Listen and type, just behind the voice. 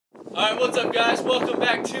Alright, what's up guys? Welcome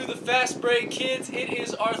back to the Fastbreak Kids. It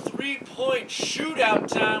is our 3-point shootout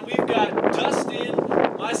time. We've got Dustin,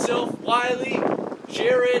 myself, Wiley,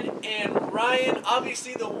 Jared, and Ryan.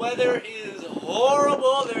 Obviously the weather is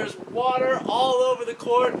horrible. There's water all over the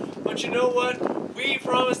court. But you know what? We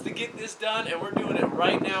promised to get this done and we're doing it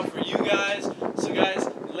right now for you guys. So guys,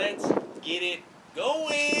 let's get it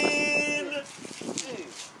going.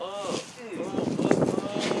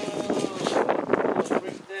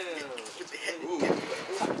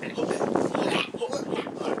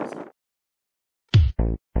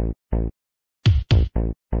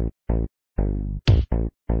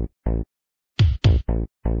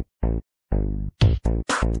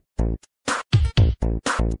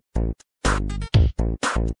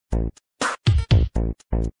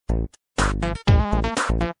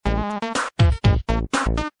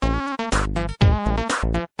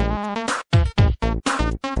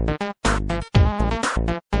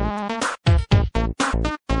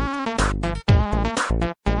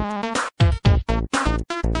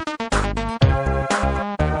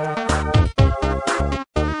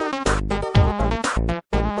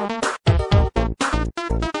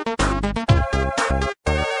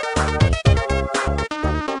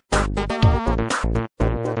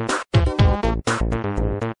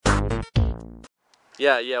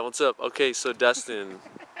 Yeah, what's up? Okay, so Dustin,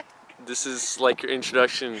 this is like your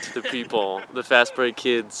introduction to the people, the Fastbreak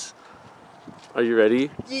Kids. Are you ready?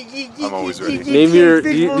 I'm always ready. Name your, do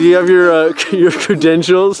you have your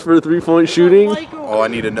credentials for 3-point shooting? All I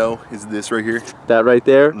need to know is this right here. That right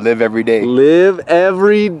there? Live every day. Live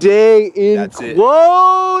every day in That's it.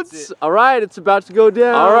 quotes! That's it. Alright, it's about to go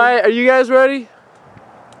down. Alright, are you guys ready?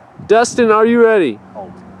 Dustin, are you ready?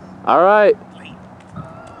 Alright.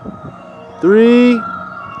 3,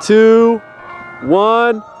 2,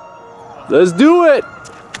 1. Let's do it!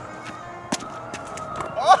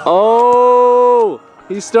 Oh!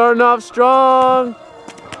 He's starting off strong.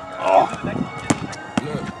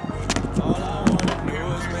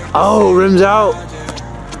 Oh, rims out.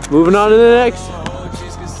 Moving on to the next.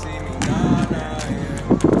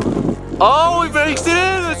 Oh, he makes it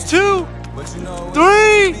in. That's 2,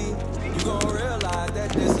 3.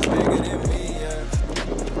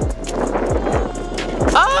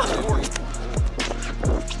 Ah!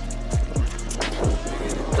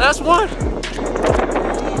 That's 1.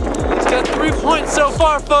 He's got 3 points so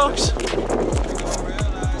far, folks.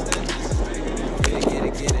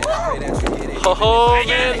 Oh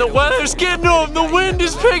man, the weather's getting to him. The wind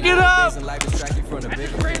is picking up.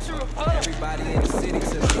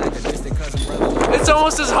 It's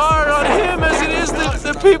almost as hard on him as it is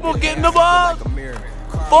the people getting the ball.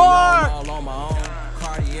 4.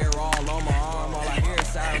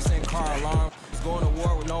 Going to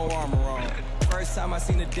war with no armor on. First time I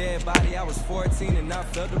seen a dead body, I was 14 and I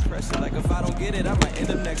felt depression. Like if I don't get it, I might end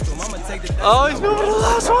up next to him. I'ma take the. Oh, he's moving to the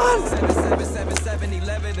last one.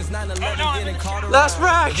 7-7-7-7-11 is 9-11 getting caught around. Last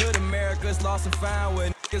rack. Good America's lost and found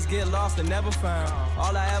when niggas get lost and never found.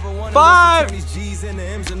 All I ever wanted 5. was to turn these G's into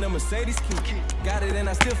M's and the Mercedes key. Got it and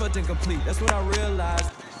I still felt incomplete. That's when I realized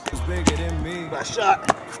it was bigger than me. Last shot.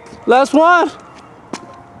 Last one.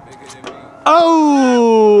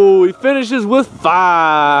 Oh, he finishes with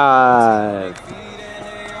 5.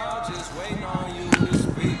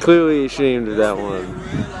 Clearly ashamed of that one.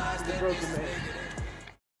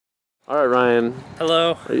 All right, Ryan.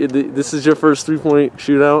 Hello. This is your first 3-point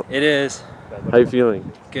shootout? It is. How you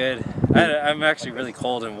feeling? Good. I'm actually really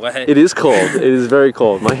cold and wet. It is cold. It is very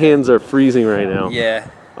cold. My hands are freezing right now. Yeah.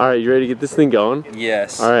 All right, you ready to get this thing going?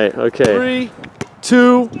 Yes. All right, okay. 3,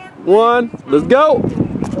 2, 1, let's go.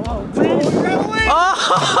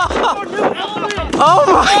 Oh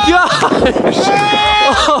my gosh!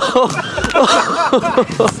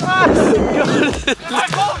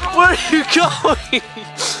 Where are you going?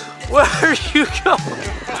 Where are you going?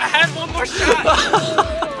 I had one more shot.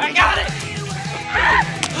 I got it.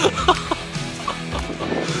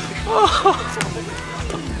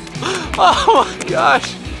 Oh my gosh!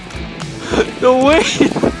 The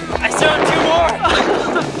wind! I still have 2 more.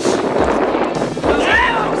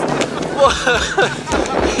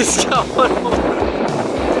 He's got 1 more.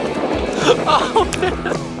 Oh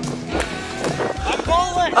man! I'm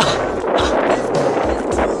bowling.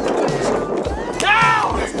 No!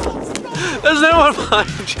 There's no one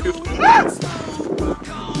behind you.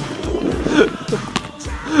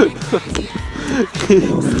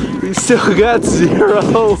 We still got 0.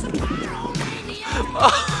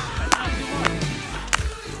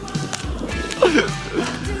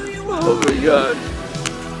 Oh my god.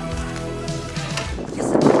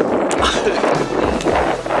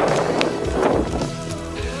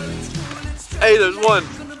 Hey, there's one.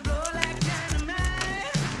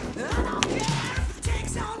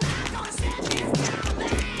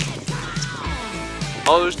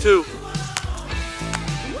 Oh, there's 2.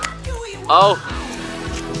 Oh.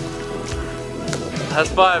 That's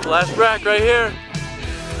 5. Last rack right here.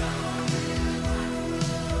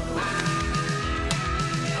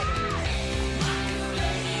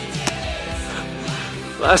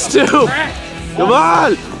 Last 2. Come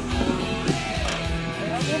on.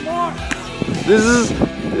 This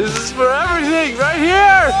is for everything right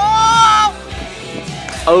here.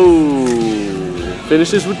 Oh,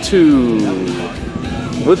 finishes with 2.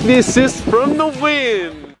 With the assist from the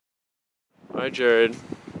win. All right, Jared.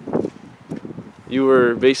 You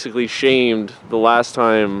were basically shamed the last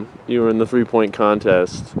time you were in the 3-point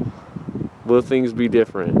contest. Will things be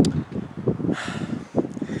different?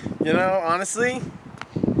 You know, honestly,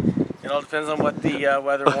 it all depends on what the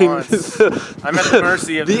weather wants. I'm at the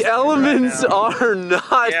mercy of the elements right are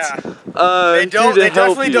not. Yeah. They don't. They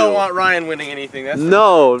definitely don't you. want Ryan winning anything. That's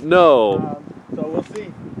no. so we'll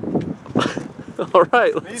see. All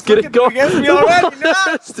right, let's get it going. Against me already? No.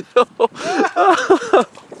 Still.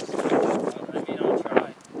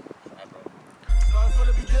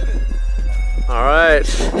 All right.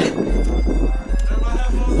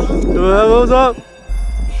 Do we have those up?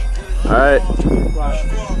 All right.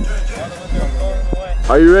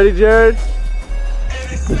 Are you ready, Jared?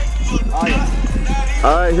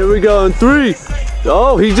 All right, here we go in 3.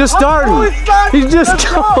 Oh, he's just starting. He's just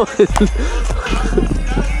going.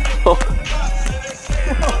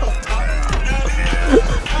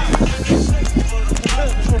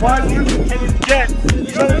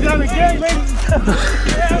 Shut it down again, ladies.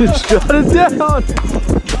 Shut it down.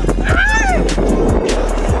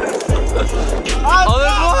 Oh,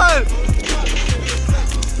 there's 1.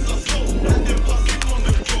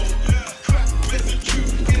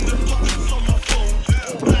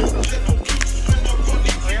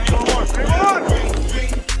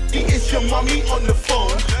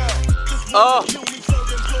 Oh.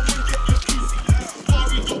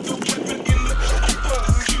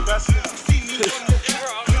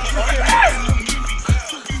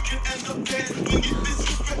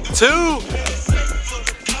 Two.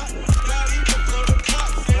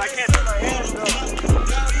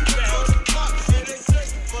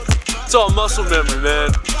 It's all muscle memory,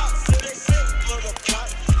 man.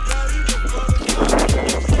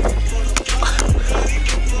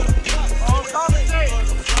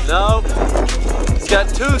 No. He's got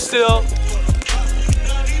 2 still.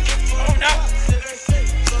 Oh, no.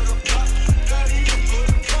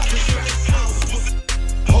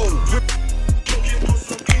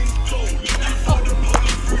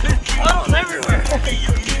 Oh, everywhere.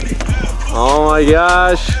 Oh my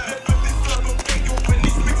gosh.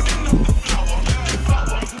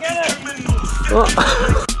 Oh.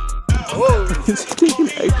 He's taking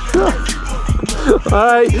extra.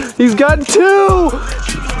 Alright, he's got 2!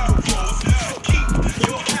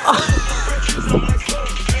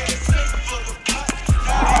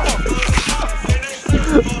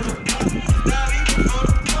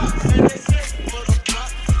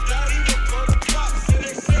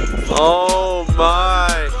 Oh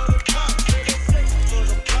my.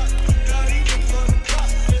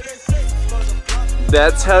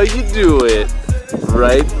 That's how you do it.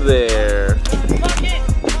 Right there.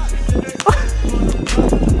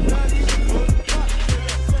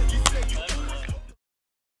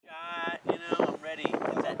 I'm ready.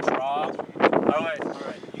 Get that draw. Alright.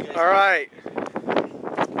 You guys Alright.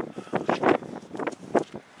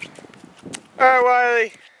 Alright,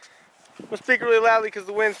 Wiley. We'll speak really loudly because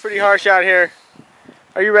the wind's pretty harsh out here.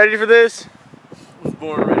 Are you ready for this? I was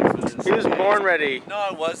born ready for this. He was born ready. No,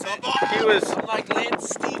 I wasn't. He was. I'm like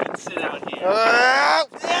Lance Stevenson out here.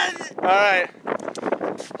 Alright.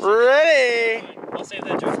 Ready. I'll save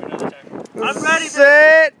that joke for another time. I'm ready.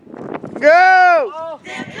 Set. Go.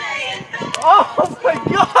 Oh my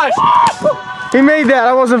gosh! He made that.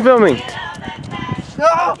 I wasn't filming.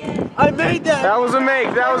 No! I made that! That was a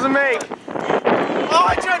make. That was a make. Oh,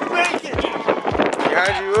 I tried to make it!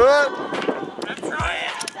 Behind you up. I'm trying.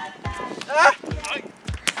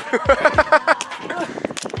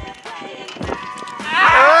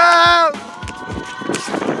 Ah.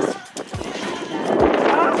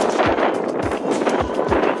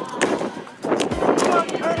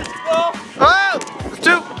 Oh, it's 2.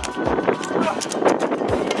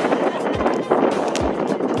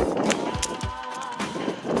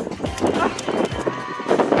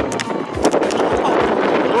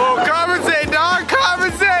 Oh, compensate, dog,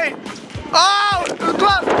 compensate. Oh, it's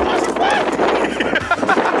close.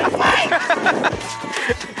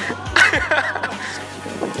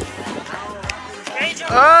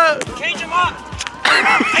 Change him up.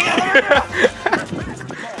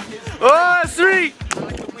 Oh, that's 3.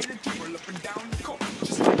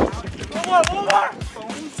 more, one more.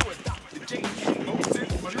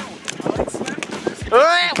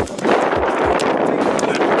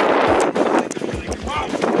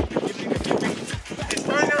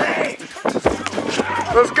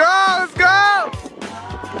 Let's go, let's go!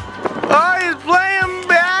 Oh, he's playing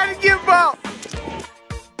basketball!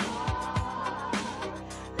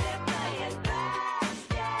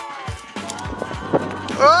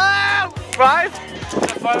 Oh! 5?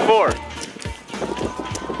 4.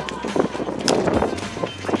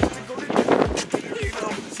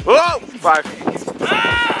 Whoa! 5.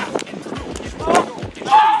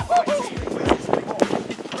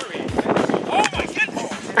 Oh my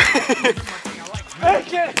goodness!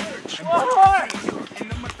 Make it! One more!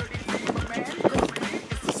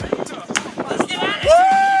 Woo!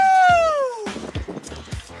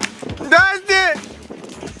 Dustin!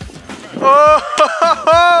 Oh!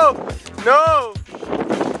 No!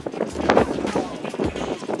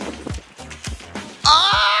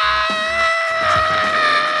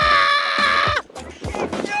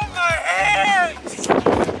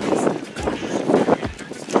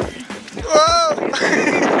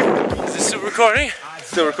 Recording?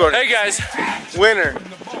 Still recording. Hey guys, Winner.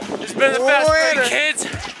 it's been the Fastbreak Kids.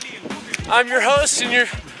 I'm your host and your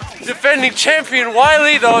defending champion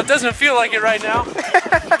Wiley, though it doesn't feel like it right now.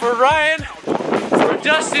 For Ryan, for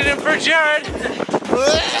Dustin, and for Jared. This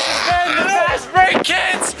has been the Fastbreak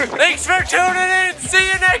Kids. Thanks for tuning in. See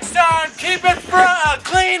you next time. Keep it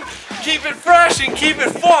clean, keep it fresh, and keep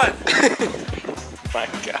it fun. My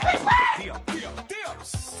God.